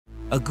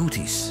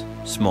Agoutis,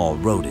 small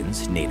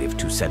rodents native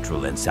to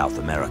Central and South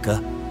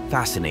America,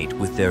 fascinate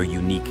with their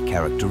unique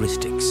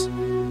characteristics.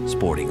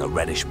 Sporting a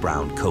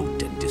reddish-brown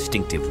coat and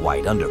distinctive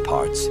white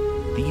underparts,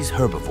 these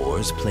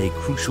herbivores play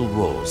crucial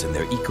roles in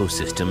their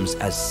ecosystems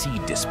as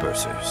seed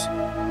dispersers.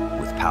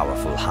 With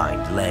powerful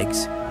hind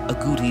legs,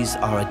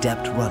 agoutis are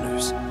adept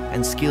runners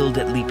and skilled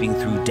at leaping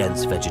through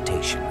dense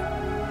vegetation.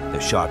 Their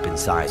sharp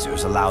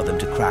incisors allow them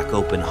to crack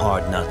open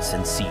hard nuts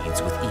and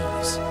seeds with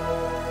ease.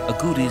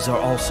 Agoutis are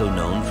also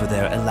known for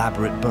their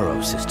elaborate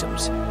burrow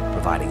systems,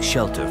 providing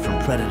shelter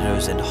from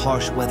predators and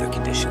harsh weather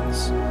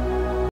conditions.